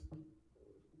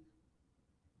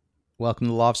Welcome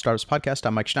to the Law of Startups podcast.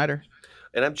 I'm Mike Schneider.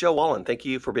 And I'm Joe Wallen. Thank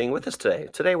you for being with us today.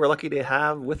 Today, we're lucky to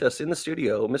have with us in the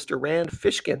studio Mr. Rand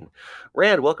Fishkin.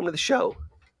 Rand, welcome to the show.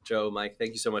 Joe, Mike,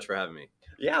 thank you so much for having me.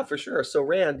 Yeah, for sure. So,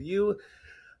 Rand,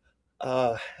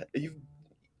 I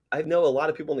know a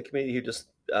lot of people in the community who just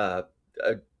are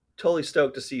totally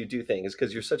stoked to see you do things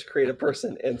because you're such a creative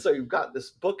person. And so you've got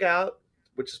this book out,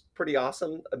 which is pretty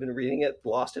awesome. I've been reading it,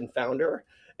 Lost and Founder,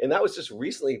 and that was just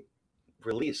recently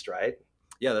released, right?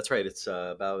 Yeah, that's right. It's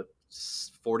about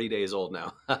 40 days old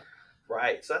now.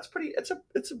 Right. So that's pretty. It's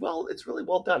really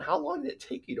well done. How long did it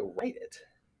take you to write it?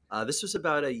 This was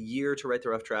about a year to write the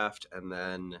rough draft, and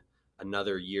then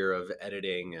another year of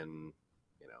editing and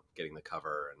getting the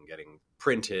cover and getting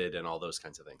printed and all those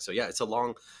kinds of things. So yeah, it's a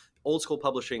long. Old school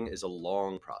publishing is a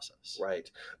long process. Right.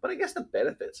 But I guess the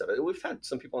benefits of it, we've had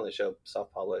some people on the show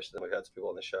self-published, and then we've had some people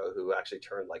on the show who actually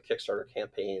turned like Kickstarter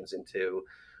campaigns into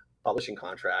publishing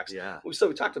contracts. Yeah. So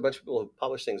we talked to a bunch of people who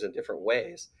publish things in different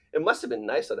ways. It must have been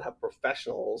nice to have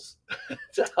professionals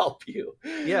to help you.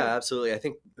 Yeah, absolutely. I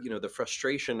think, the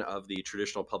frustration of the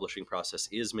traditional publishing process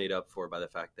is made up for by the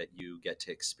fact that you get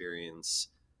to experience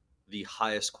the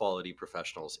highest quality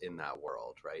professionals in that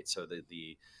world, right? So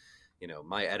the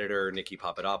my editor, Nikki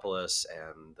Papadopoulos,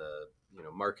 and the,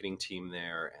 marketing team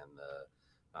there, and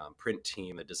the print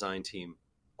team, the design team,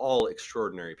 all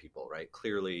extraordinary people, right?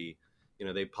 Clearly,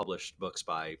 they published books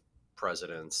by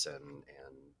presidents and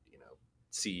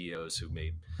CEOs who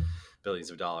made billions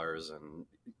of dollars, and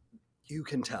you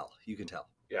can tell.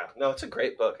 Yeah, no, it's a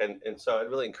great book, and so I'd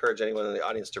really encourage anyone in the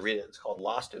audience to read it. It's called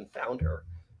Lost and Founder,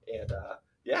 and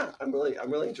yeah, I'm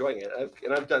really enjoying it.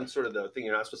 I've done sort of the thing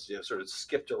you're not supposed to do, sort of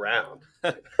skipped around,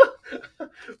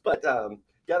 but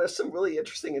yeah, there's some really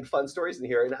interesting and fun stories in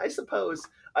here. And I suppose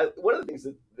one of the things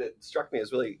that struck me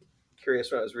as really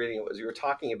curious when I was reading it was you were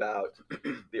talking about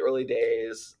the early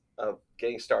days of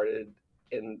getting started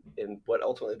in what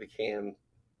ultimately became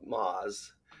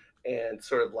Moz, and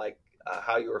sort of like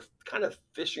how you were kind of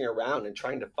fishing around and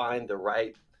trying to find the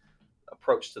right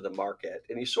approach to the market,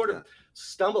 and you sort of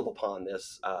stumbled upon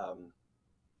this.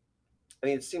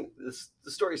 It seemed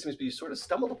the story seems to be you sort of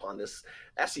stumbled upon this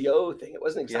SEO thing. It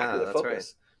wasn't exactly the focus. Right.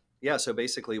 Yeah, so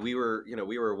basically we were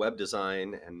a web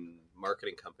design and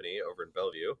marketing company over in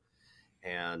Bellevue.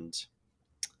 And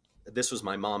this was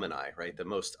my mom and I, right? The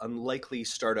most unlikely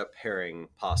startup pairing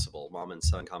possible, mom and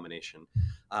son combination.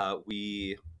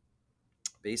 We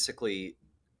basically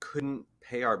couldn't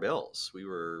pay our bills. We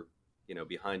were,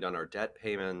 behind on our debt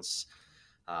payments,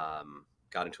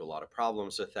 got into a lot of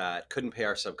problems with that, couldn't pay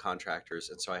our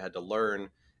subcontractors. And so I had to learn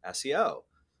SEO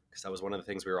because that was one of the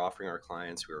things we were offering our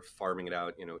clients. We were farming it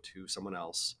out, to someone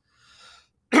else.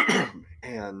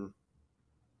 And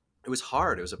it was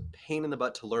hard. It was a pain in the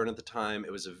butt to learn at the time.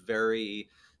 It was a very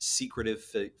secretive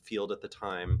field at the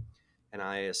time. And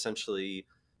I essentially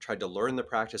tried to learn the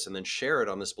practice and then share it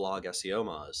on this blog, SEO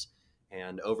Moz.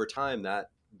 And over time, that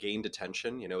gained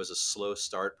attention. It was a slow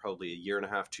start, probably a year and a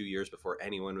half, 2 years before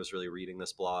anyone was really reading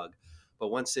this blog. But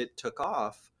once it took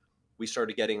off, we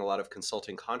started getting a lot of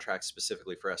consulting contracts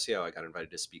specifically for SEO. I got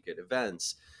invited to speak at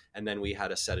events. And then we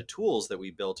had a set of tools that we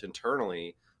built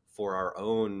internally for our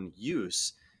own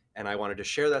use. And I wanted to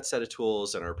share that set of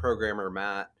tools, and our programmer,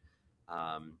 Matt,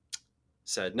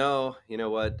 said, no, you know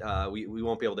what, we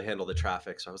won't be able to handle the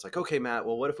traffic. So I was like, okay, Matt,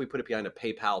 well, what if we put it behind a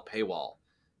PayPal paywall?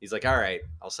 He's like, all right,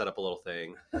 I'll set up a little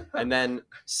thing. And then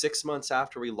 6 months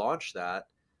after we launched that,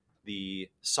 the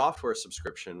software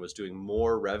subscription was doing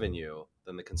more revenue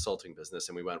than the consulting business.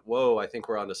 And we went, whoa, I think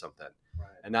we're onto something. Right.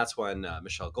 And that's when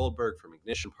Michelle Goldberg from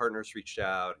Ignition Partners reached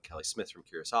out, and Kelly Smith from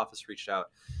Curious Office reached out.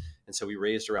 And so we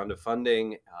raised a round of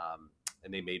funding,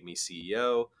 and they made me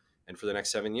CEO. And for the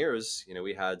next 7 years,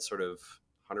 we had sort of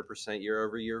 100% year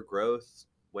over year growth,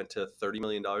 went to $30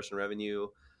 million in revenue.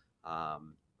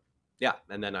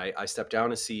 And then I stepped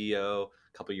down as CEO.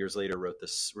 A couple of years later, wrote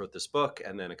this book.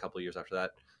 And then a couple of years after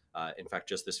that, in fact,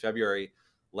 just this February,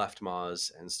 left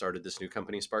Moz and started this new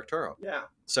company, Sparktoro. Yeah.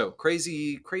 So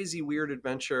crazy, weird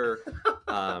adventure.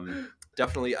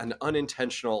 Definitely an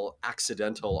unintentional,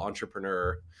 accidental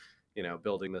entrepreneur,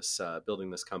 building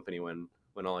this company when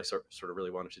all I sort of really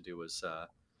wanted to do was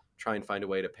try and find a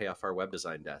way to pay off our web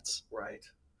design debts. Right.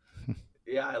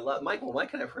 Yeah, I love Michael.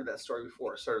 Mike and I've heard that story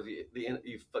before. Sort of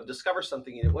you discover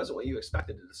something and it wasn't what you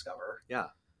expected to discover. Yeah.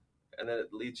 And then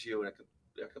it leads you in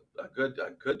a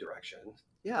good direction.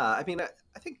 Yeah, I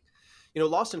think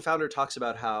Lost and Founder talks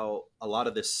about how a lot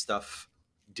of this stuff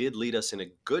did lead us in a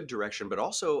good direction, but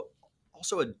also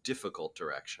a difficult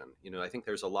direction. I think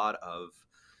there's a lot of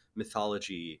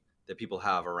mythology that people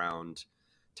have around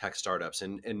tech startups.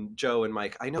 And Joe and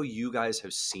Mike, I know you guys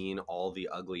have seen all the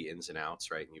ugly ins and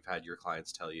outs, right? And you've had your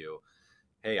clients tell you,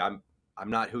 hey, I'm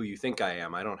not who you think I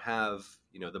am. I don't have,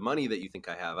 the money that you think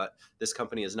I have. This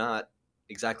company is not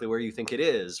exactly where you think it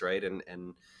is, right?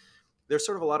 And there's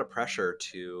sort of a lot of pressure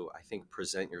to, I think,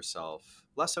 present yourself,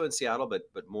 less so in Seattle,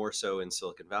 but more so in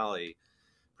Silicon Valley.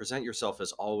 Present yourself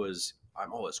as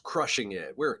I'm always crushing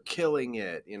it. We're killing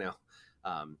it.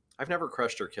 I've never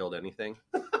crushed or killed anything.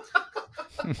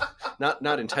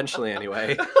 not intentionally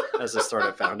anyway, as a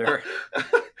startup founder.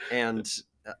 And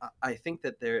I think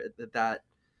that that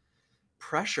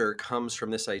pressure comes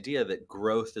from this idea that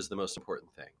growth is the most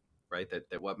important thing, right?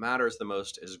 That what matters the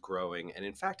most is growing. And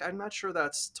in fact, I'm not sure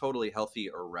that's totally healthy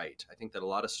or right. I think that a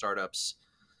lot of startups,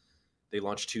 they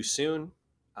launch too soon.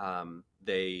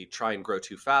 They try and grow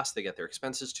too fast. They get their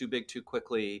expenses too big too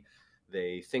quickly.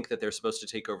 They think that they're supposed to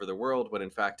take over the world when in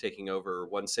fact taking over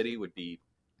one city would be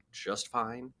just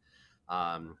fine.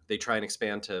 They try and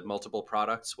expand to multiple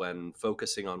products when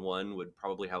focusing on one would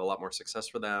probably have a lot more success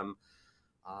for them.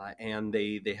 And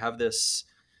they have this,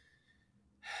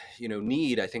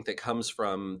 need, I think, that comes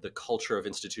from the culture of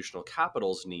institutional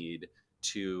capital's need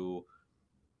to,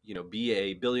 be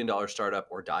a billion-dollar startup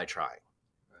or die trying.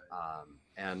 Right.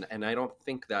 And I don't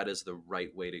think that is the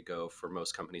right way to go for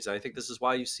most companies. And I think this is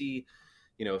why you see,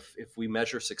 if we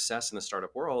measure success in the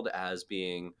startup world as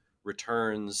being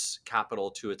returns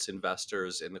capital to its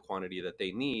investors in the quantity that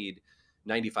they need,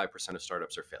 95% of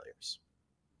startups are failures,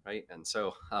 right? And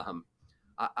so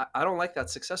I don't like that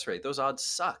success rate. Those odds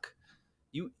suck.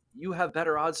 You have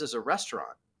better odds as a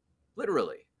restaurant,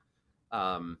 literally.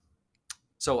 We've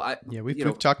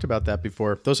talked about that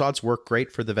before. Those odds work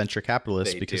great for the venture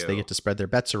capitalists because they get to spread their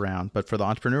bets around. But for the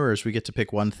entrepreneurs, we get to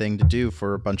pick one thing to do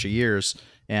for a bunch of years.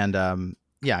 And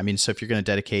so if you're going to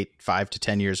dedicate 5 to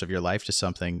 10 years of your life to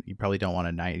something, you probably don't want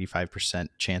a 95%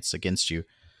 chance against you,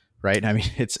 right? I mean,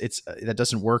 it's that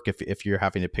doesn't work if you're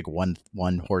having to pick one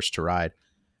horse to ride.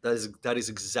 That is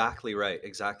exactly right.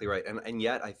 Exactly right. And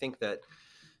yet I think that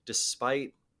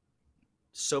despite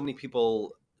so many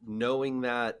people knowing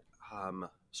that,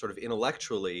 sort of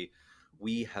intellectually,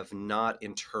 we have not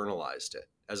internalized it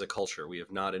as a culture. We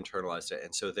have not internalized it.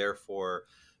 And so therefore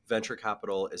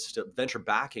venture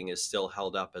backing is still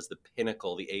held up as the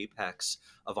pinnacle, the apex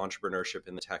of entrepreneurship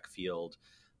in the tech field.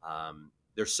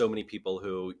 There's so many people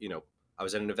who, I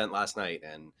was at an event last night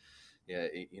and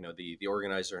the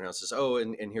organizer announces,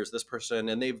 and here's this person,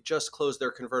 and they've just closed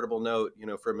their convertible note,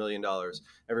 for $1 million.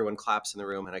 Everyone claps in the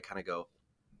room, and I kind of go,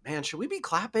 man, should we be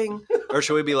clapping, or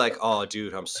should we be like, oh,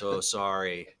 dude, I'm so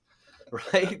sorry,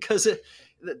 right? Because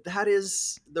that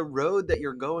is the road that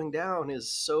you're going down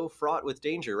is so fraught with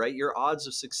danger, right? Your odds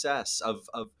of success of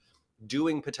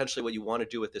doing potentially what you want to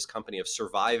do with this company, of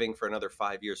surviving for another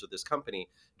 5 years with this company,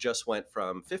 just went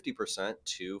from 50%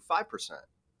 to 5%.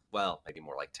 Well, maybe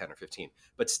more like 10 or 15,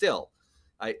 but still,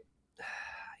 I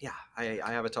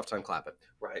have a tough time clapping.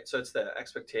 Right. So it's the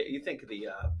expectation. You think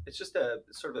it's just a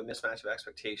sort of a mismatch of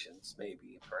expectations,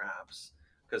 maybe, perhaps,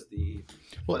 because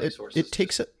it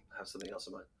takes have something else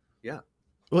in mind. Yeah.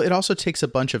 Well, it also takes a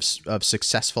bunch of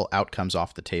successful outcomes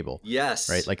off the table. Yes.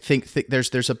 Right. Like think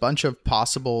there's a bunch of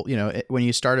possible, when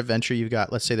you start a venture, you've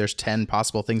got, let's say there's 10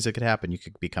 possible things that could happen. You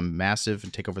could become massive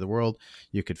and take over the world.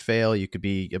 You could fail. You could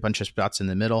be a bunch of spots in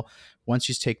the middle. Once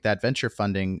you take that venture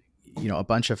funding, a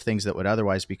bunch of things that would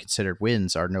otherwise be considered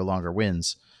wins are no longer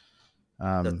wins.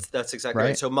 That's exactly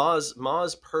right. So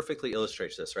Moz perfectly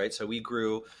illustrates this, right? So we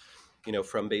grew,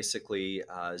 from basically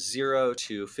 0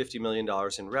 to $50 million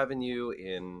in revenue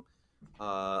in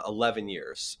 11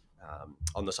 years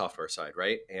on the software side,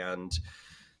 right? And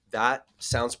that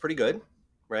sounds pretty good,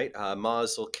 right?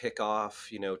 Moz will kick off,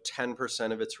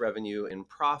 10% of its revenue in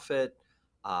profit.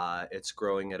 It's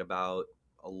growing at about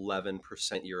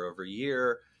 11% year over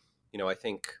year. I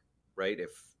think, right,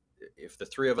 if the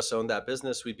three of us owned that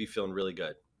business, we'd be feeling really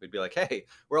good. We'd be like, hey,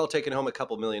 we're all taking home a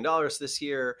couple $1 million this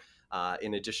year,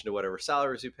 in addition to whatever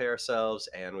salaries we pay ourselves.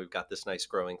 And we've got this nice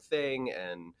growing thing,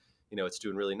 and, it's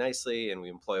doing really nicely, and we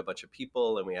employ a bunch of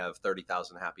people, and we have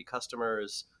 30,000 happy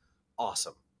customers.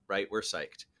 Awesome, right? We're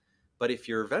psyched. But if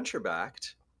you're venture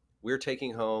backed, we're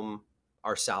taking home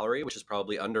our salary, which is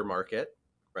probably under market,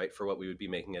 right, for what we would be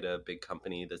making at a big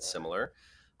company that's similar.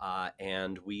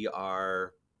 And we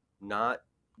are not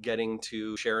getting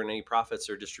to share in any profits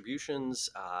or distributions.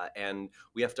 And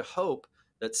we have to hope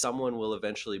that someone will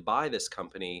eventually buy this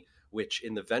company, which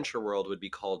in the venture world would be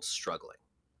called struggling,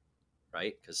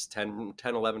 right? Because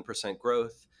 11%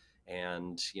 growth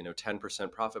and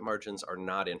 10% profit margins are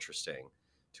not interesting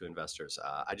to investors.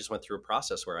 I just went through a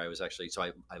process where I was actually,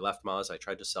 I left Moz, I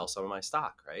tried to sell some of my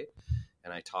stock, right?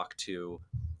 and I talked to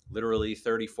literally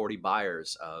 30, 40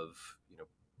 buyers of,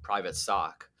 private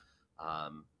stock.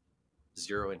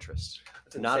 Zero interest.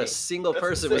 Not a single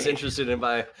person was interested in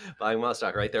buying my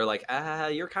stock, right? They're like,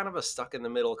 you're kind of a stuck in the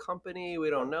middle company. We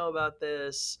don't know about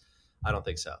this. I don't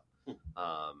think so.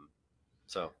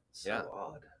 So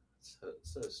odd.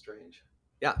 So strange.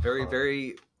 Yeah, very,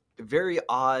 very, very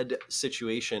odd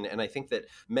situation. And I think that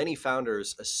many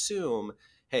founders assume,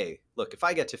 hey, look, if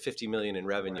I get to 50 million in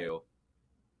revenue,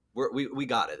 we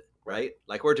got it, right?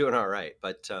 Like we're doing all right.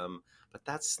 But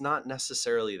that's not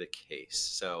necessarily the case.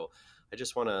 So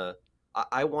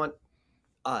I want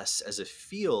us as a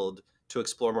field to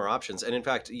explore more options. And in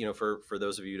fact, for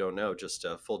those of you who don't know, just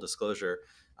full disclosure,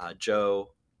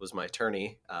 Joe was my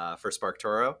attorney for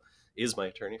Sparktoro, is my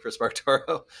attorney for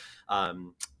Sparktoro.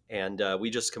 And we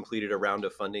just completed a round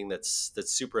of funding that's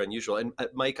super unusual. And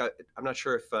Mike, I'm not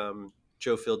sure if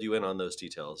Joe filled you in on those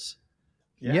details.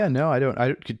 Yeah, no, I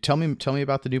don't. Tell me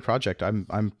about the new project.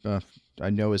 I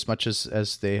know as much as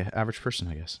the average person,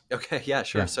 I guess. Okay, yeah,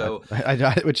 sure. Yeah, so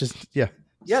which is yeah.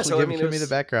 So give me the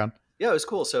background. Yeah, it was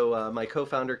cool. So my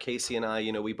co-founder Casey and I,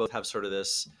 we both have sort of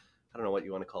this, I don't know what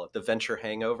you want to call it, the venture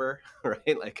hangover,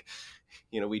 right? Like,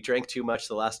 we drank too much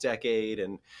the last decade,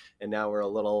 and now we're a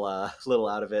little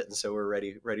out of it, and so we're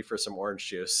ready for some orange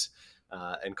juice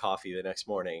and coffee the next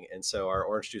morning. And so our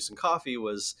orange juice and coffee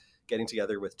was getting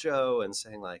together with Joe and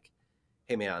saying like,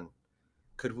 hey man,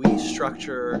 could we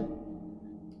structure,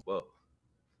 whoa,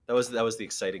 that was the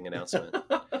exciting announcement.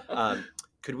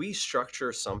 Could we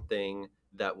structure something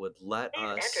that would let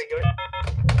us,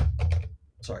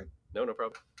 Sorry. No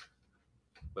problem.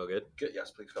 Well, good.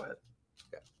 Yes, please go ahead.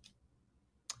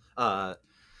 Yeah.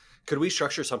 Could we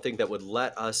structure something that would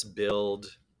let us build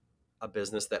a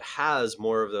business that has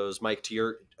more of those, Mike, to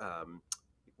your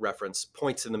reference,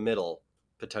 points in the middle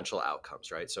potential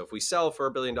outcomes, right? So if we sell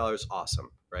for $1 billion, awesome,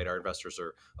 right? Our investors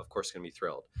are, of course, going to be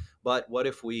thrilled. But what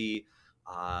if we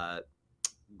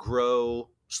grow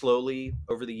slowly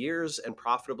over the years and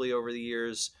profitably over the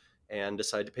years and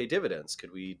decide to pay dividends?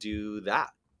 Could we do that?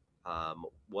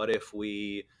 What if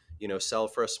we, sell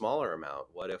for a smaller amount?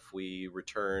 What if we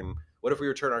return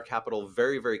our capital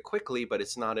very, very quickly, but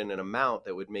it's not in an amount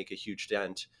that would make a huge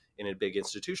dent in a big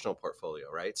institutional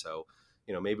portfolio, right? So,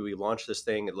 maybe we launch this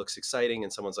thing, it looks exciting,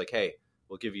 and someone's like, hey,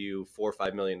 we'll give you $4 or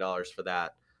 $5 million for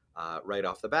that right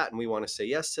off the bat. And we want to say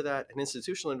yes to that. An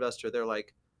institutional investor, they're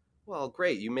like, well,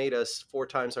 great, you made us 4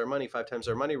 times our money, 5 times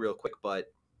our money real quick, but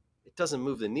it doesn't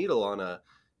move the needle on a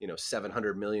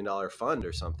 $700 million fund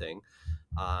or something.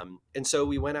 And so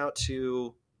we went out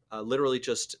to literally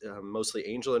just mostly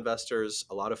angel investors,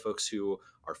 a lot of folks who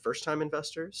are first-time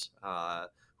investors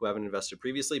who haven't invested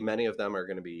previously. Many of them are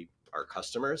going to be our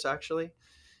customers, actually,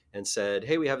 and said,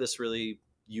 hey, we have this really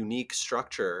unique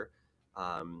structure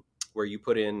where we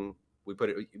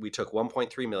took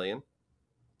 1.3 million.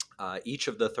 Each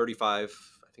of the 35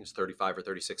 or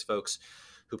 36 folks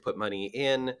who put money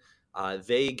in,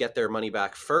 they get their money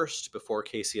back first before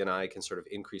Casey and I can sort of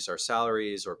increase our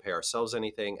salaries or pay ourselves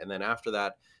anything. And then after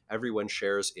that, everyone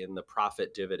shares in the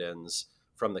profit dividends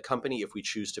from the company if we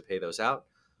choose to pay those out.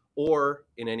 Or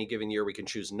in any given year, we can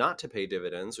choose not to pay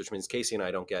dividends, which means Casey and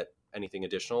I don't get anything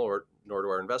additional, nor do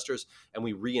our investors, and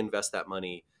we reinvest that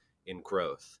money in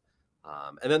growth.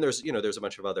 And then there's a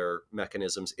bunch of other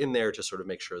mechanisms in there to sort of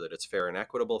make sure that it's fair and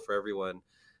equitable for everyone.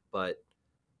 But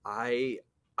I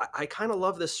kind of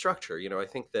love this structure. I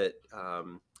think that,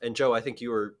 and Joe, I think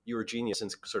you were genius in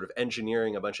sort of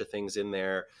engineering a bunch of things in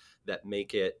there that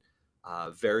make it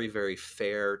very, very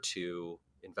fair to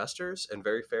investors and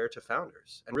very fair to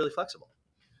founders and really flexible.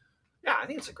 Yeah, I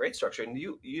think it's a great structure. And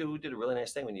you did a really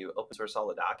nice thing when you open source all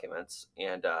the documents.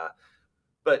 And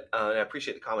and I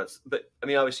appreciate the comments. But I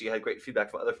mean, obviously you had great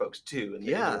feedback from other folks too. And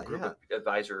a group of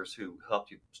advisors who helped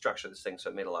you structure this thing.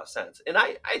 So it made a lot of sense. And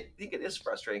I think it is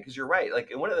frustrating because you're right. Like,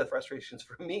 and one of the frustrations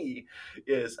for me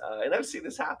is, and I've seen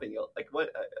this happen,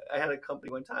 I had a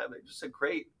company one time, it was a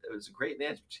great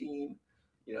management team,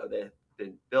 they've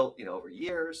been built, over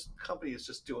years. The company is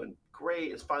just doing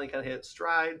great. It's finally kind of hit its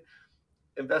stride.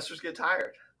 Investors get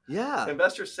tired. Yeah.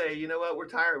 Investors say, you know what, we're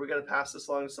tired. We got to pass this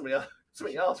along to somebody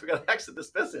else. We got to exit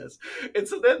this business. And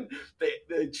so then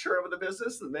they churn over the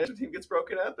business, the management team gets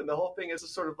broken up, and the whole thing is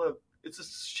it's a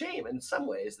shame in some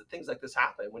ways that things like this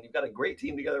happen when you've got a great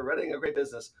team together running a great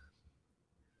business.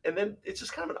 And then it's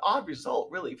just kind of an odd result,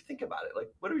 really, if you think about it.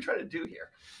 Like, what are we trying to do here?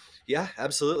 Yeah,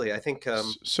 absolutely. I think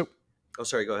so. Oh,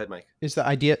 sorry. Go ahead, Mike. Is the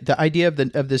idea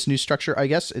of this new structure? I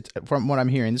guess it's from what I'm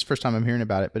hearing. This is the first time I'm hearing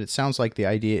about it, but it sounds like the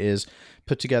idea is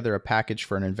put together a package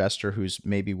for an investor who's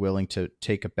maybe willing to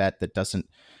take a bet that doesn't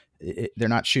they're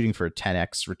not shooting for a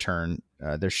 10x return.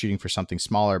 They're shooting for something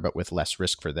smaller, but with less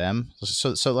risk for them.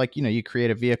 So like, you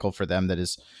create a vehicle for them that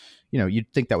is,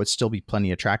 you'd think that would still be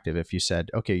plenty attractive if you said,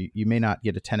 okay, you may not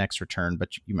get a 10x return, but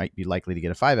you might be likely to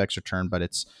get a 5x return, but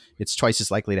it's twice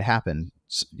as likely to happen.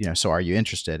 So are you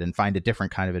interested? And find a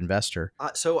different kind of investor.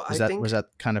 I think was that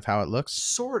kind of how it looks?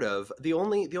 Sort of. The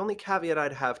only caveat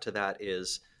I'd have to that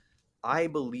is I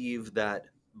believe that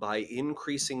by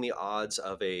increasing the odds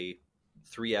of a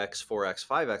 3x, 4x,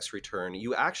 5x return,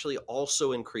 you actually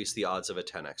also increase the odds of a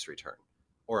 10x return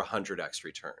or a 100x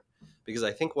return. Because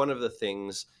I think one of the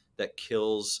things that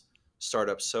kills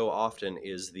startups so often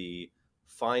is the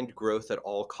find growth at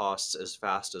all costs as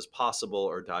fast as possible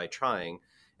or die trying.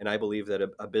 And I believe that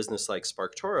a business like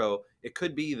Sparktoro, it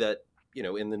could be that,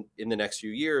 in the next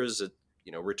few years, it,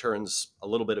 returns a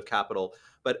little bit of capital.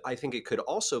 But I think it could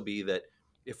also be that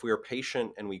if we're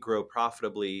patient and we grow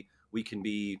profitably, we can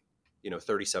be,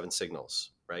 37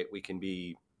 Signals, right? We can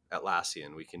be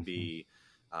Atlassian. We can be,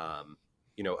 an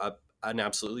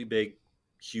absolutely big,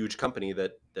 huge company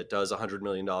that does $100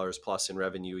 million plus in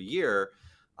revenue a year,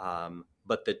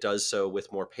 but that does so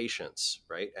with more patience,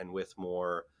 right? And with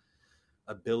more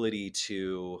ability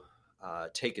to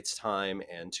take its time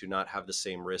and to not have the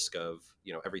same risk of,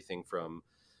 everything from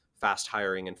fast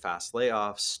hiring and fast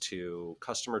layoffs to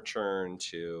customer churn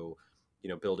to,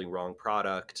 building wrong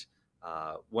product.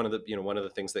 One of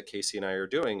the things that Casey and I are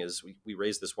doing is we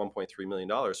raised this $1.3 million,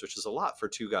 which is a lot for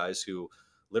two guys who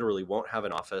literally won't have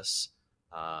an office,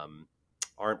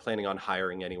 aren't planning on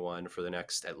hiring anyone for the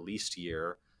next at least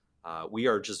year.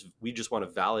 We just want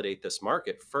to validate this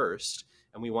market first,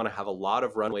 and we want to have a lot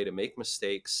of runway to make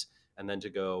mistakes and then to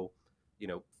go,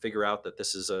 figure out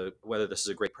that whether this is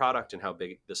a great product and how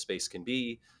big the space can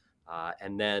be,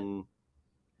 and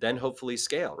then hopefully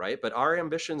scale, right? But our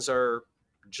ambitions are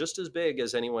just as big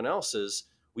as anyone else's.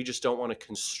 We just don't want to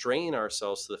constrain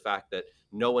ourselves to the fact that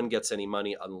no one gets any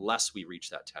money unless we reach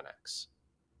that 10x.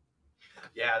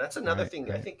 Yeah, that's another thing.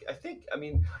 Right. I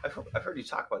mean, I've heard you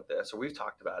talk about this, or we've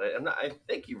talked about it, and I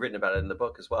think you've written about it in the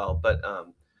book as well. But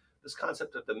this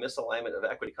concept of the misalignment of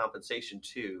equity compensation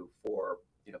too for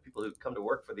people who come to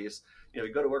work for these,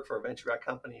 you go to work for a venture-backed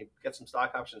company, get some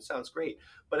stock options, sounds great.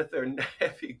 But if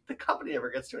the company ever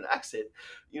gets to an exit,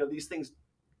 these things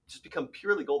just become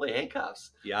purely golden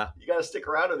handcuffs. Yeah. You got to stick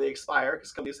around or they expire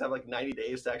because companies have like 90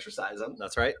 days to exercise them.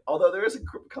 That's right. Although there is a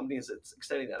group of companies that's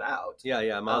extending that out.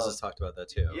 Yeah. Miles has talked about that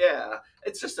too. Yeah.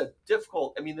 It's just a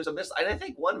difficult, there's and I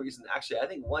think one reason,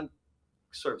 one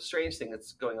sort of strange thing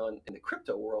that's going on in the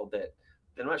crypto world that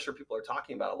I'm not sure people are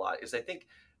talking about a lot is I think,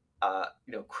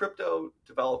 crypto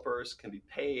developers can be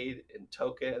paid in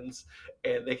tokens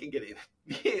and they can get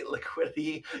immediate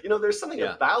liquidity. There's something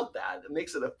about that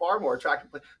makes it a far more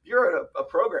attractive place. If you're at a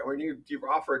program where you're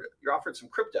offered some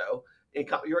crypto,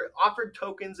 you're offered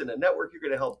tokens in a network you're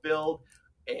going to help build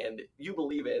and you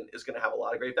believe in is going to have a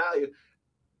lot of great value,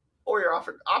 or you're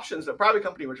offered options in a private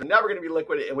company which are never going to be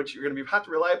liquid, in which you're going to have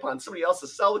to rely upon somebody else to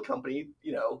sell the company.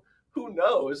 Who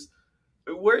knows?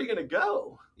 Where are you going to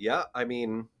go? Yeah,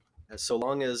 so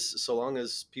long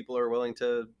as people are willing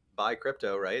to buy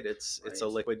crypto, right? It's a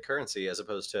liquid currency as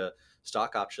opposed to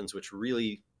stock options, which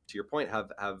really, to your point,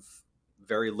 have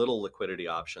very little liquidity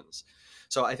options.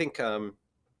 So I think I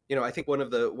think one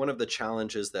of the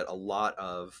challenges that a lot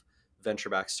of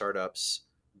venture-backed startups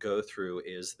go through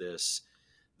is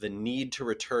the need to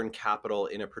return capital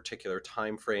in a particular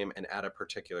time frame and at a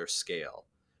particular scale,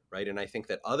 right? And I think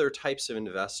that other types of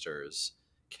investors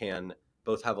can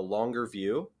both have a longer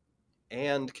view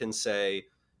and can say,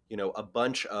 a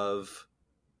bunch of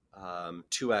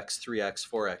 2x, 3x,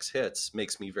 4x hits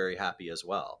makes me very happy as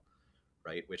well,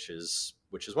 right? Which is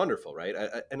wonderful, right?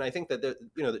 And I think that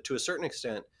that to a certain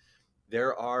extent,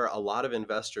 there are a lot of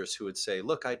investors who would say,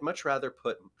 look, I'd much rather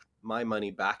put my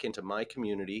money back into my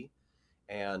community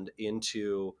and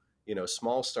into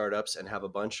small startups and have a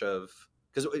bunch of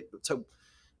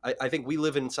I think we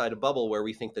live inside a bubble where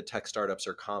we think that tech startups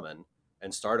are common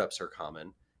and startups are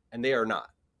common. And they are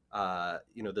not. The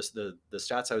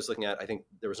stats I was looking at, I think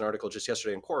there was an article just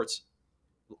yesterday in Quartz,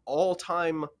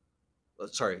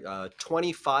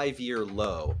 25-year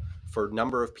low for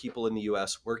number of people in the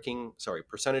U.S.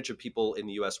 percentage of people in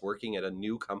the U.S. working at a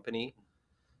new company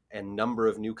and number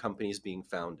of new companies being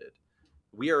founded.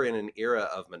 We are in an era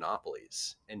of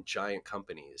monopolies and giant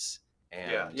companies.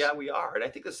 And yeah, we are. And I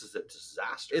think this is a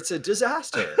disaster. It's a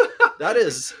disaster. That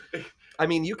is...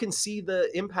 you can see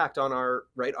the impact on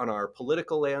our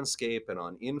political landscape and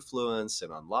on influence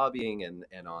and on lobbying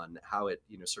and on how it,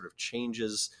 sort of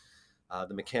changes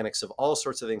the mechanics of all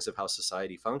sorts of things of how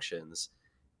society functions.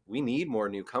 We need more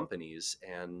new companies.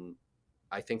 And,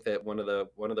 I think that one of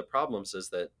the problems is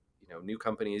that, new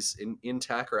companies in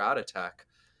tech or out of tech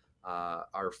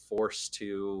are forced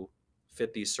to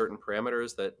fit these certain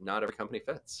parameters that not every company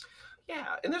fits.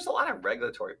 Yeah, and there's a lot of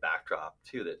regulatory backdrop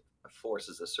too that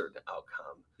forces a certain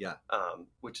outcome. Yeah,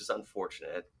 which is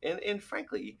unfortunate. And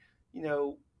frankly,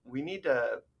 we need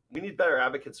better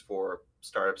advocates for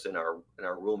startups in our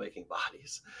rulemaking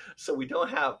bodies. So we don't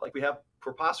have we have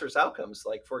preposterous outcomes.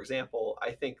 Like, for example,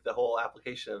 I think the whole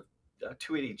application of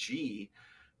 280G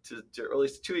or at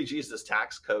least 280G is this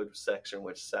tax code section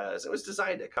which says it was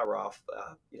designed to cover off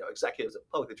executives of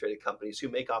publicly traded companies who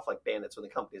make off like bandits when the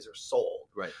companies are sold.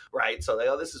 Right. So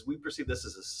we perceive this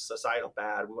as a societal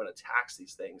bad. We want to tax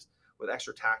these things with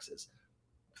extra taxes.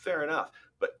 Fair enough,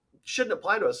 but shouldn't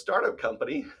apply to a startup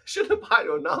company. Shouldn't apply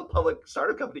to a non-public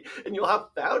startup company. And you'll have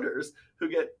founders who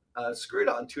get screwed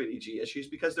on 280G issues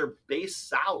because their base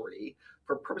salary,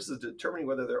 for purposes of determining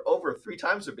whether they're over 3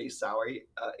 times their base salary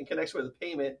in connection with a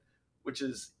payment, which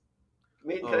is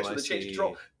made in connection with the change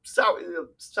control.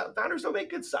 Founders don't make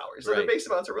good salaries, so their base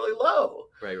amounts are really low.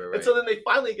 Right. And so then they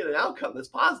finally get an outcome that's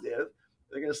positive.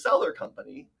 They're going to sell their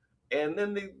company. And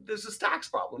then there's this tax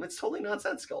problem. It's totally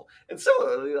nonsensical. And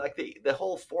similarly, like the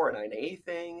whole 409A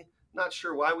thing, not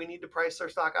sure why we need to price our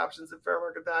stock options at fair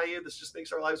market value. This just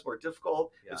makes our lives more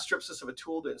difficult. Yeah. It strips us of a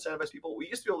tool to incentivize people. We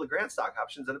used to be able to grant stock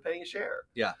options at a penny a share.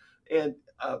 Yeah. And,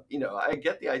 I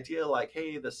get the idea like,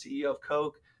 hey, the CEO of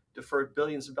Coke deferred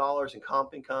billions of dollars in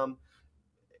comp income,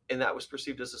 and that was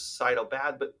perceived as a societal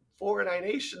bad. But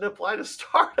 409A shouldn't apply to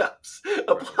startups.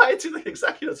 Apply to the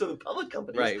executives of the public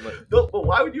companies. Right. But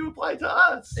why would you apply to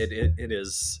us? It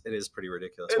is pretty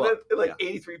ridiculous. And then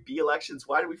 83B elections,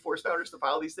 why do we force founders to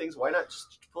file these things? Why not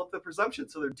just flip the presumption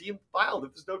so they're deemed filed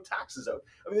if there's no taxes owed?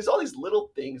 I mean, there's all these little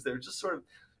things that are just sort of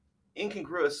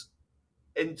incongruous,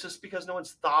 and just because no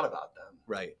one's thought about them.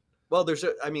 Right. Well,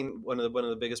 one of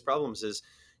the biggest problems is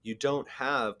you don't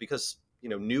have, because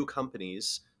new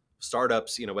companies,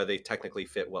 startups, whether they technically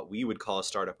fit what we would call a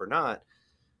startup or not,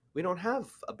 we don't have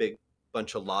a big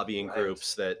bunch of lobbying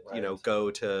groups that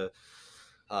go to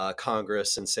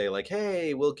Congress and say like,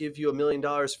 hey, we'll give you $1 million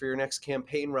for your next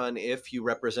campaign run if you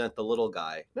represent the little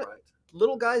guy. Right.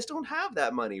 Little guys don't have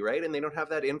that money, right? And they don't have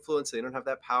that influence, they don't have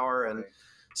that power, and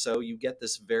so you get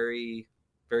this very,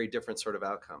 very different sort of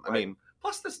outcome. I mean,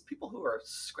 plus there's people who are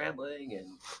scrambling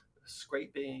and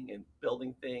scraping and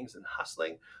building things and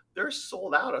hustling. They're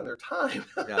sold out on their time.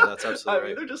 Yeah, that's absolutely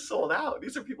right. They're just sold out.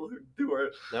 These are people who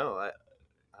are. No,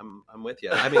 I'm with you.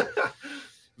 I mean,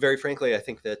 very frankly, I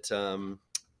think that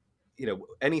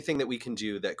anything that we can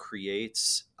do that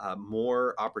creates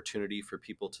more opportunity for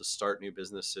people to start new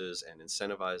businesses and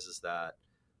incentivizes that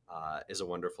is a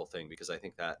wonderful thing, because I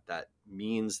think that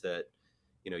means that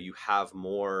you have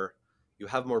more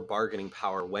bargaining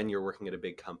power when you're working at a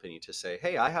big company to say,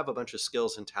 hey, I have a bunch of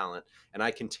skills and talent, and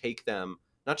I can take them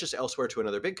not just elsewhere to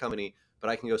another big company, but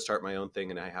I can go start my own thing,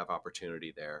 and I have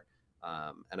opportunity there.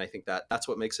 And I think that's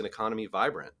what makes an economy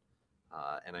vibrant.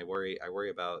 And I worry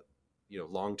about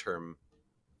long-term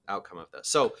outcome of this.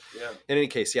 So in any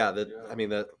case, I mean,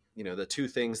 the two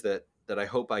things that I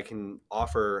hope I can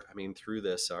offer, I mean, through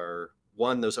this are,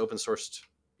 one, those open sourced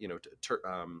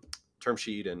term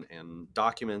sheet and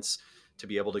documents to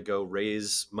be able to go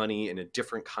raise money in a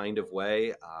different kind of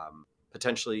way,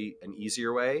 potentially an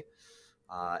easier way,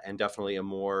 and definitely a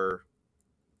more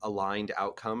aligned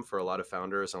outcome for a lot of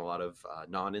founders and a lot of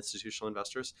non-institutional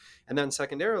investors. And then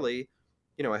secondarily,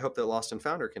 I hope that Lost and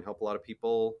Founder can help a lot of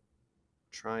people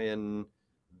try and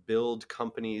build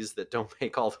companies that don't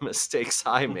make all the mistakes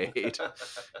I made.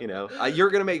 You're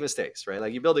going to make mistakes, right?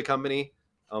 Like, you build a company,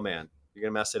 oh man, you're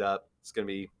going to mess it up. You're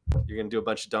going to do a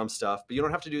bunch of dumb stuff, but you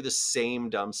don't have to do the same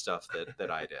dumb stuff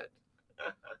that I did.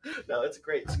 No, it's a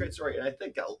great story. And I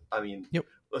think, Yep.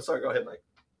 Sorry, go ahead, Mike.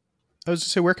 I was going to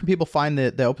say, where can people find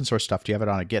the open source stuff? Do you have it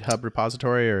on a GitHub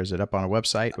repository, or is it up on a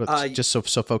website? Just so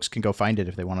folks can go find it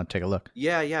if they want to take a look.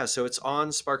 Yeah. So it's on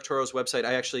Sparktoro's website.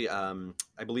 I actually,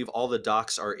 I believe all the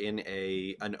docs are in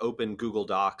an open Google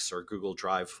Docs or Google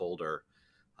Drive folder.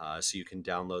 So you can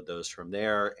download those from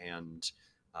there, and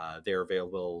they're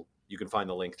available. You can find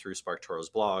the link through Sparktoro's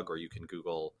blog, or you can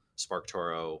Google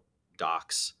Sparktoro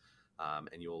docs,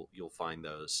 and you'll find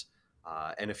those.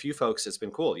 And a few folks, it's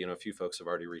been cool. A few folks have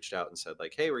already reached out and said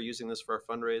like, hey, we're using this for our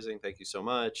fundraising. Thank you so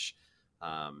much.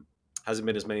 Hasn't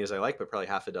been as many as I like, but probably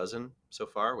half a dozen so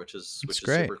far, which is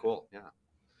super cool.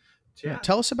 Yeah.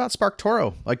 Tell us about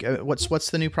Sparktoro. Like,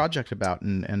 what's the new project about,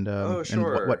 and sure.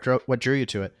 and what drew you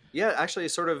to it? Yeah, actually,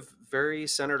 it's sort of very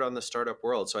centered on the startup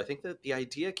world. So I think that the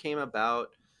idea came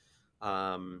about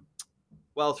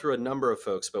Well, through a number of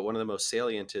folks, but one of the most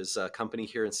salient is a company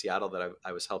here in Seattle that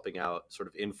I was helping out sort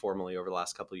of informally over the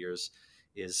last couple of years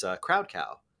is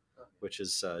CrowdCow, which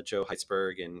is Joe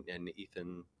Heitzberg and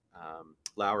Ethan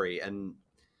Lowry. And,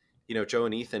 Joe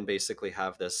and Ethan basically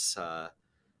have this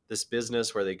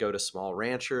business where they go to small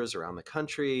ranchers around the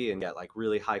country and get like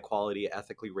really high quality,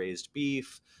 ethically raised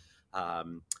beef.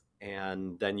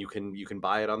 And then you can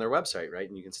buy it on their website, right?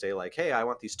 And you can say like, hey, I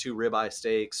want these 2 ribeye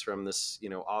steaks from this,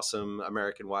 awesome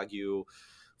American Wagyu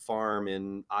farm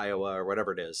in Iowa or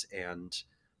whatever it is. And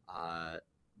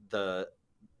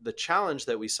the challenge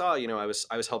that we saw, I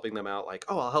was helping them out like,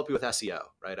 oh, I'll help you with SEO,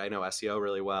 right? I know SEO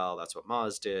really well. That's what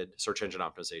Moz did, search engine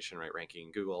optimization, right? Ranking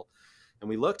in Google. And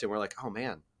we looked and we're like, oh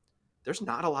man, there's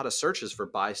not a lot of searches for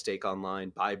buy steak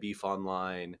online, buy beef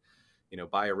online,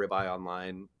 buy a ribeye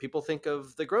online. People think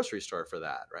of the grocery store for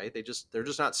that, right? They're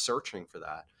just not searching for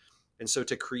that. And so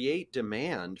to create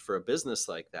demand for a business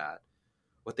like that,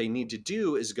 what they need to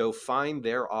do is go find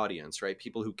their audience, right?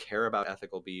 People who care about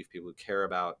ethical beef, people who care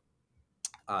about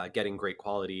getting great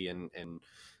quality and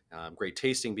great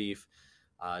tasting beef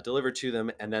delivered to them.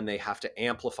 And then they have to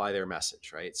amplify their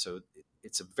message, right? So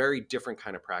it's a very different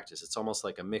kind of practice. It's almost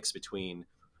like a mix between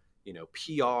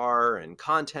PR and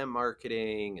content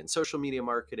marketing and social media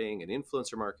marketing and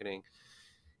influencer marketing.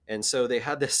 And so they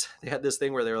had this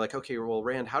thing where they're like, okay, well,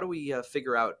 Rand, how do we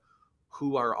figure out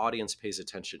who our audience pays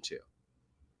attention to?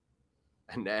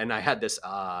 And I had this,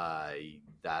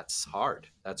 that's hard.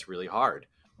 That's really hard.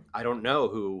 I don't know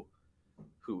who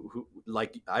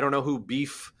I don't know who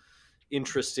beef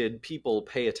interested people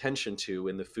pay attention to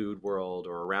in the food world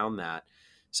or around that.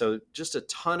 So just a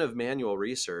ton of manual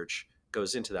research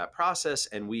goes into that process.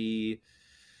 And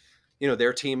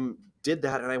their team did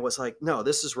that. And I was like, no,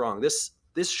 this is wrong. This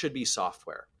should be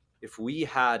software. If we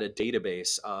had a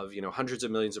database of, hundreds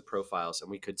of millions of profiles and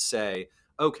we could say,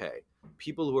 okay,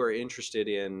 people who are interested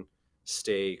in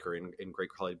steak or in great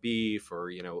quality beef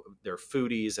or, they're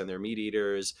foodies and they're meat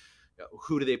eaters,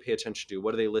 who do they pay attention to?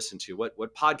 What do they listen to?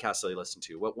 What podcasts do they listen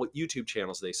to? What YouTube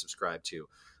channels do they subscribe to?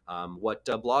 What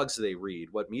blogs do they read?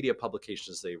 What media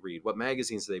publications do they read? What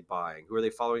magazines are they buying? Who are they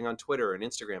following on Twitter and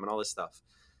Instagram and all this stuff?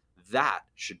 That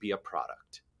should be a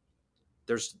product.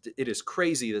 It is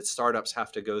crazy that startups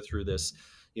have to go through this,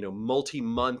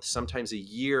 multi-month, sometimes a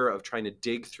year of trying to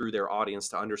dig through their audience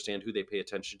to understand who they pay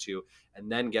attention to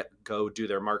and then go do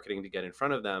their marketing to get in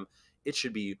front of them. It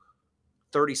should be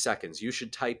 30 seconds. You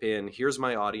should type in, here's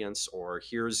my audience, or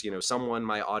here's, someone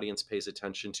my audience pays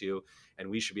attention to. And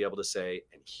we should be able to say,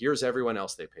 and here's everyone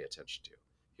else they pay attention to.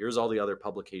 Here's all the other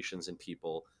publications and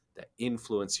people that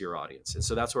influence your audience. And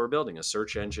so that's what we're building, a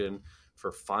search engine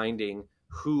for finding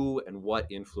who and what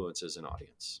influences an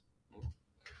audience.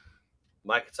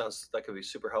 Mike, it sounds like it could be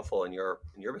super helpful in your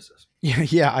business.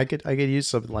 Yeah, I could use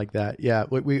something like that. Yeah,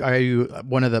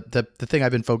 one of the thing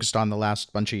I've been focused on the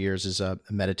last bunch of years is a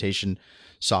meditation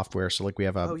software. So like we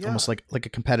have almost like a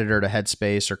competitor to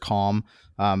Headspace or Calm,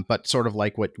 but sort of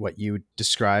like what you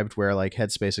described, where like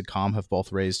Headspace and Calm have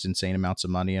both raised insane amounts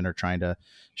of money and are trying to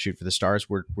shoot for the stars.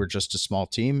 We're just a small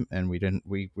team, and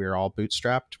we're all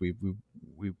bootstrapped. We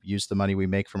use the money we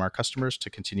make from our customers to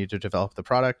continue to develop the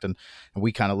product, and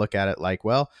we kind of look at it like,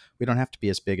 well, we don't have to be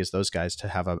as big as those guys to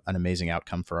have an amazing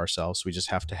outcome for ourselves. We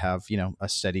just have to have a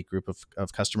steady group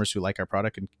of customers who like our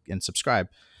product and subscribe.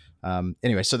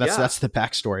 Anyway, so that's the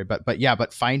backstory.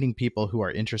 But finding people who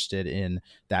are interested in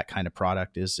that kind of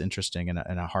product is interesting and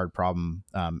a hard problem.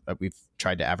 We've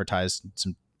tried to advertise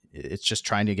some. It's just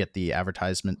trying to get the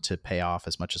advertisement to pay off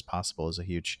as much as possible is a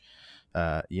huge.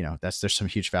 There's some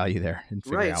huge value there in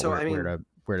figuring out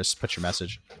where to put your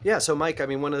message. Yeah. So Mike,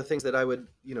 one of the things that I would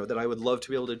love to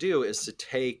be able to do is to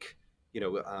take,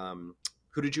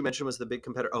 who did you mention was the big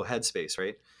competitor? Oh, Headspace,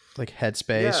 right? Like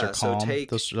Headspace or Calm.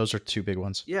 Those are 2 big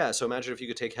ones. Yeah. So imagine if you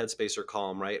could take Headspace or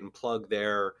Calm, right, and plug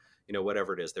their,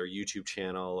 whatever it is, their YouTube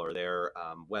channel or their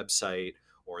website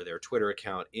or their Twitter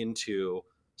account into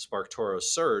Sparktoro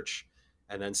search,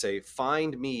 and then say,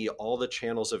 find me all the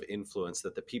channels of influence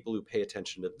that the people who pay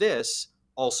attention to this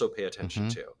also pay attention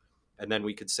to. And then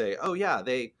we could say, oh yeah,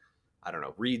 they, I don't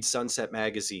know, read Sunset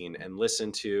Magazine and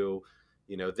listen to,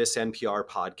 this NPR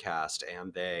podcast,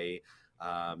 and they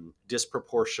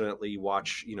disproportionately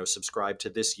watch, subscribe to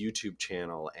this YouTube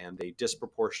channel, and they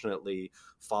disproportionately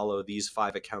follow these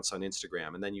 5 accounts on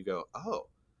Instagram. And then you go, oh,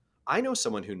 I know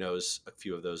someone who knows a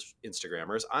few of those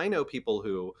Instagrammers. I know people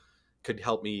who could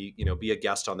help me, be a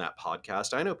guest on that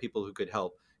podcast. I know people who could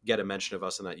help get a mention of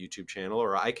us on that YouTube channel,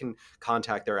 or I can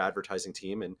contact their advertising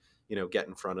team and, get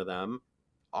in front of them.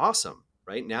 Awesome.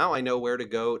 Right now I know where to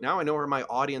go. Now I know where my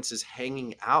audience is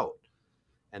hanging out.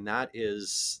 And that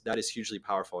is hugely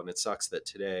powerful. And it sucks that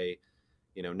today,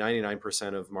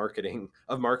 99%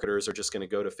 of marketers are just going to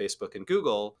go to Facebook and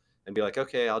Google and be like,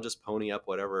 okay, I'll just pony up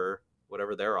whatever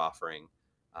they're offering,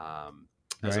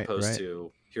 as opposed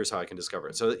to here's how I can discover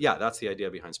it. So yeah, that's the idea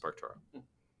behind Sparktoro.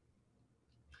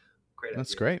 Great.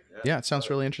 That's idea. great. Yeah, it sounds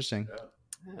really interesting.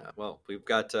 Yeah. Well, we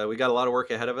got a lot of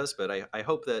work ahead of us, but I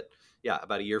hope that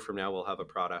about a year from now we'll have a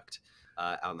product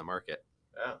out in the market.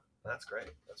 Yeah, that's great.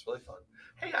 That's really fun.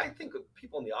 Hey, I think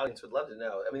people in the audience would love to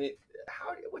know. I mean,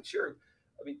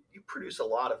 you produce a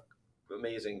lot of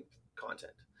amazing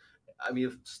content. I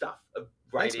mean, stuff of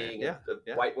writing,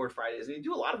 Whiteboard Fridays. And you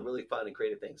do a lot of really fun and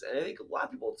creative things. And I think a lot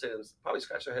of people probably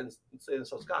scratch their heads and say to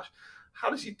themselves, "Gosh,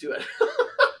 how does he do it?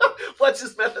 What's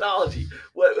his methodology? Do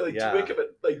you wake up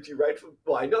do you write from?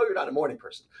 Well, I know you're not a morning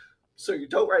person, so you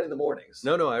don't write in the mornings."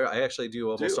 No, I actually do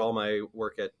almost all my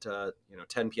work at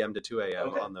 10 p.m. to 2 a.m.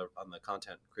 on the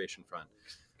content creation front.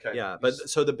 Okay. Yeah, but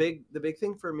so the big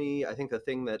thing for me, I think the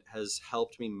thing that has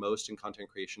helped me most in content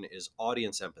creation is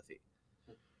audience empathy.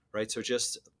 Right? So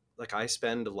just like I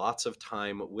spend lots of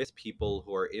time with people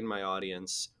who are in my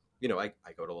audience. I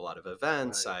go to a lot of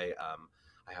events. Right.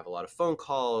 I have a lot of phone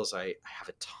calls. I have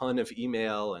a ton of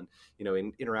email and,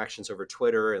 in interactions over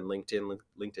Twitter and LinkedIn.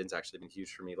 LinkedIn's actually been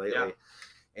huge for me lately.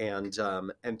 Yeah.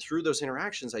 And through those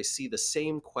interactions, I see the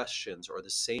same questions or the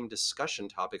same discussion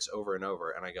topics over and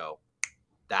over. And I go,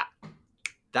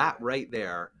 that right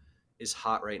there is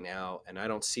hot right now. And I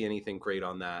don't see anything great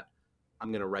on that.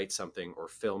 I'm going to write something or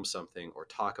film something or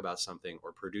talk about something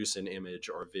or produce an image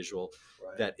or a visual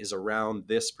that is around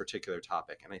this particular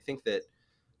topic. And I think that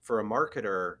for a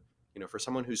marketer, for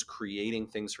someone who's creating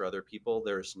things for other people,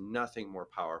 there's nothing more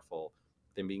powerful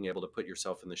than being able to put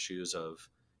yourself in the shoes of,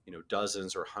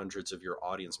 dozens or hundreds of your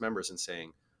audience members and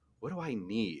saying, what do I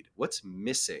need? What's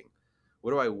missing? What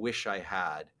do I wish I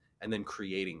had? And then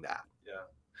creating that.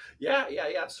 Yeah.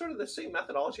 It's sort of the same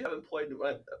methodology I've employed.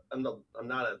 I'm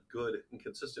not a good and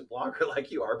consistent blogger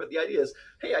like you are, but the idea is,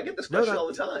 hey, I get this question all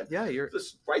the time. Yeah,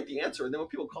 just write the answer, and then when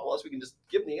people call us, we can just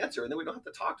give them the answer, and then we don't have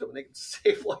to talk to them, and they can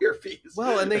save lawyer fees.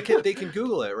 Well, and they can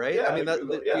Google it, right? I mean,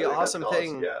 the awesome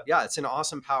thing. Yeah, it's an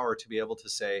awesome power to be able to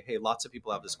say, hey, lots of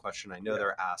people have this question. I know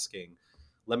they're asking.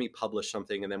 Let me publish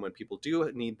something, and then when people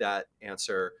do need that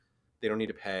answer, they don't need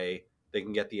to pay. They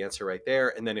can get the answer right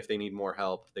there. And then if they need more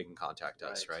help, they can contact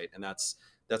us, right? And that's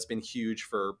been huge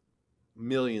for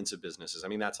millions of businesses. I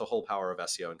mean, that's the whole power of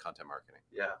SEO and content marketing.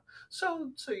 Yeah.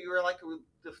 So you were like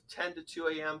the 10 to 2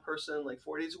 a.m. person, like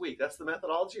 4 days a week. That's the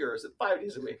methodology, or is it 5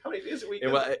 days a week? How many days a week?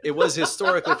 It was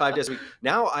historically 5 days a week.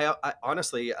 Now, I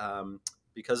honestly,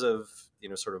 because of,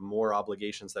 sort of more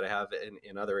obligations that I have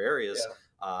in other areas,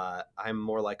 I'm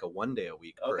more like a 1 day a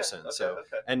week person.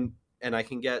 And I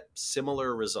can get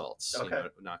similar results,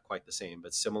 not quite the same,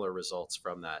 but similar results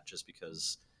from that just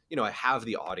because, I have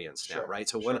the audience now, right?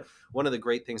 So one of the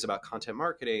great things about content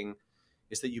marketing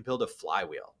is that you build a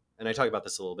flywheel. And I talk about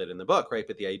this a little bit in the book, right?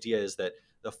 But the idea is that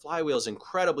the flywheel is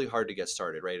incredibly hard to get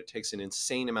started, right? It takes an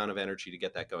insane amount of energy to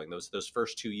get that going. Those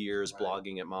first 2 years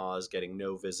blogging at Moz, getting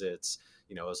no visits,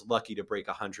 I was lucky to break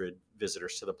 100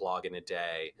 visitors to the blog in a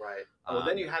day. Right. Well,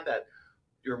 then you had that,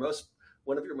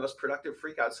 one of your most productive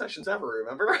freakout sessions ever,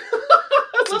 remember?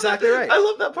 That's exactly right. I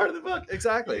love that part of the book.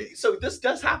 Exactly. So this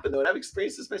does happen, though, and I've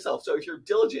experienced this myself. So if you're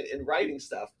diligent in writing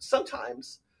stuff,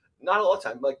 sometimes, not all the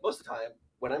time, like most of the time,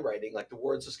 when I'm writing, like the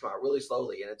words just come out really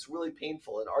slowly, and it's really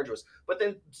painful and arduous. But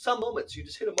then some moments, you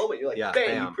just hit a moment, you're like,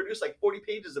 bam, you produce like 40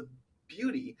 pages of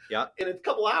beauty in a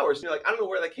couple hours, and you're like, I don't know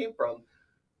where that came from.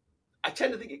 I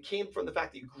tend to think it came from the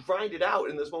fact that you grind it out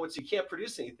in those moments you can't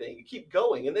produce anything. You keep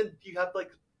going, and then you have like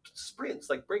sprints,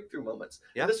 like breakthrough moments.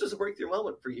 Yeah. And this was a breakthrough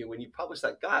moment for you when you published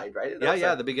that guide, right?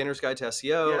 The Beginner's Guide to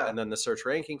SEO, and then the search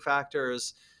ranking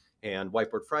factors and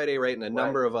Whiteboard Friday, right? And a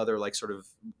number of other like sort of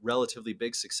relatively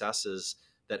big successes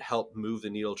that help move the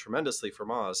needle tremendously for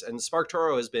Moz. And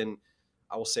Sparktoro has been,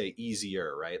 I will say,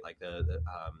 easier, right? Like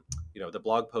the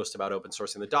blog post about open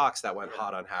sourcing the docs that went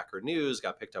hot on Hacker News,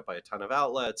 got picked up by a ton of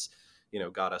outlets,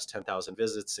 got us 10,000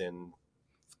 visits in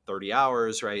 30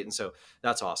 hours, right? And so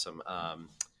that's awesome.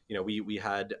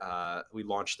 We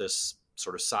launched this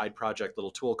sort of side project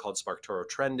little tool called Sparktoro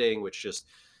Trending, which just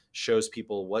shows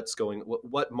people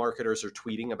what marketers are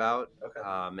tweeting about,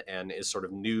 and is sort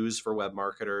of news for web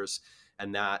marketers.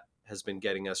 And that has been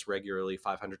getting us regularly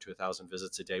 500 to 1,000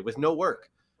 visits a day with no work,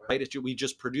 right? We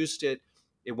just produced it.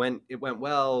 It went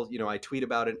well. I tweet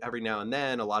about it every now and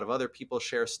then. A lot of other people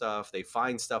share stuff. They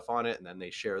find stuff on it, and then they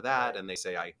share that, and they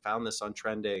say, I found this on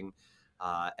Trending.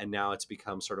 And now it's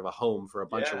become sort of a home for a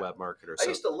bunch of web marketers. I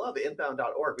used to love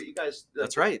inbound.org, but you guys...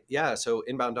 That's right. Yeah. So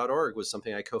inbound.org was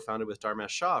something I co-founded with Dharmesh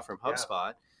Shah from HubSpot.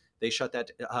 Yeah. They shut that.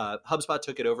 HubSpot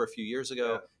took it over a few years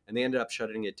ago, and they ended up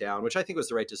shutting it down, which I think was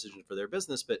the right decision for their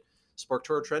business. But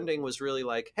Sparktoro Trending was really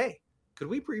like, hey, could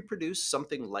we reproduce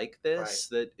something like this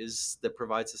that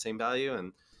provides the same value?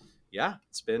 And yeah,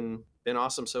 it's been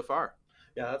awesome so far.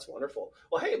 Yeah, that's wonderful.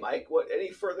 Well, hey, Mike,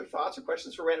 any further thoughts or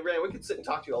questions for Rand? Rand, we could sit and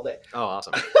talk to you all day. Oh,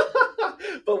 awesome.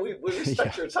 But we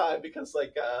respect your time because,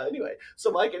 anyway. So,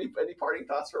 Mike, any parting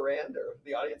thoughts for Rand or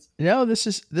the audience? No, this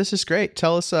is great.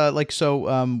 Tell us,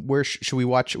 where should we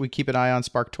watch? We keep an eye on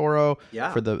Sparktoro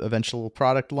for the eventual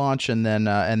product launch, and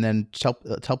then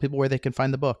tell people where they can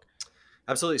find the book.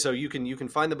 Absolutely. So you can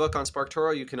find the book on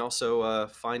Sparktoro. You can also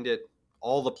find it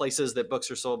all the places that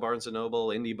books are sold: Barnes & Noble,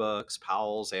 Indie Books,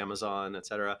 Powell's, Amazon,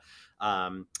 etc.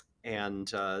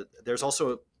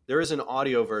 There is an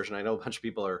audio version. I know a bunch of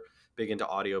people are big into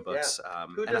audiobooks. Yeah.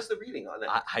 Who does the reading on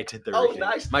that? I did the reading.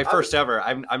 Nice. My first ever.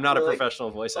 I'm not a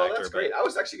professional voice actor. That's great. I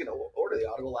was actually going to order the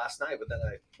Audible last night, but then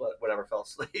I fell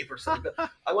asleep or something. But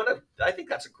I think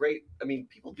that's a great. I mean,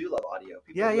 people do love audio.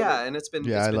 And it's been.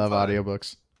 Yeah, I love fun.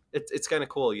 Audiobooks. It's kind of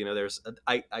cool.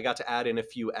 I got to add in a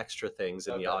few extra things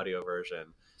in the audio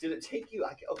version. Did it take you?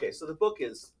 Okay, so the book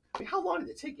is. I mean, how long did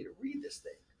it take you to read this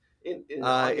thing?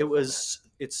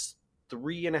 It's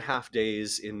 3.5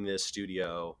 days in the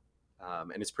studio,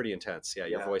 and it's pretty intense. Yeah,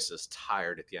 your voice is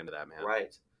tired at the end of that, man.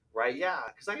 Right. Yeah,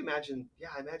 because I imagine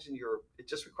it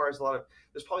just requires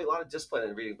there's probably a lot of discipline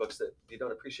in reading books that you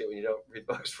don't appreciate when you don't read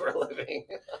books for a living.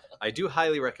 I do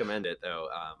highly recommend it, though.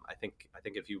 I think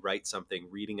if you write something,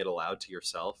 reading it aloud to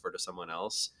yourself or to someone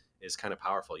else is kind of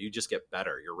powerful. You just get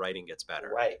better. Your writing gets better.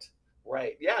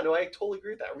 Right. Yeah, no, I totally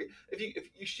agree with that. If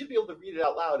you should be able to read it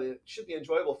out loud, it should be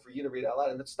enjoyable for you to read it out loud.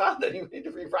 And if it's not, then you need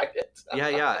to rewrite it.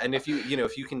 Yeah. And if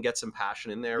you can get some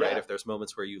passion in there, right? If there's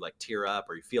moments where you tear up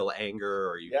or you feel anger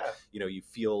or you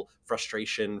feel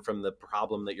frustration from the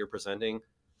problem that you're presenting,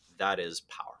 that is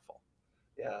powerful.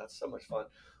 Yeah, it's so much fun.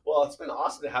 Well, it's been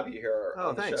awesome to have you here.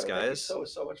 Oh, thanks, guys. Thank you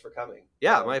so much for coming.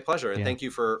 Yeah, my pleasure. And thank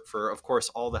you for of course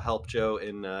all the help, Joe,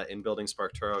 in building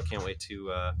Sparktoro. I can't wait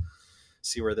to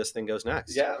see where this thing goes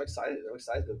next. Yeah, I'm excited.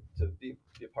 To be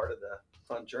a part of the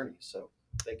fun journey. So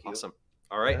thank you. Awesome.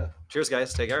 All right. Cheers,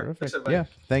 guys. Take care.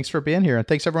 Thanks for being here. And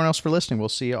thanks everyone else for listening. We'll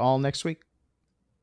see you all next week.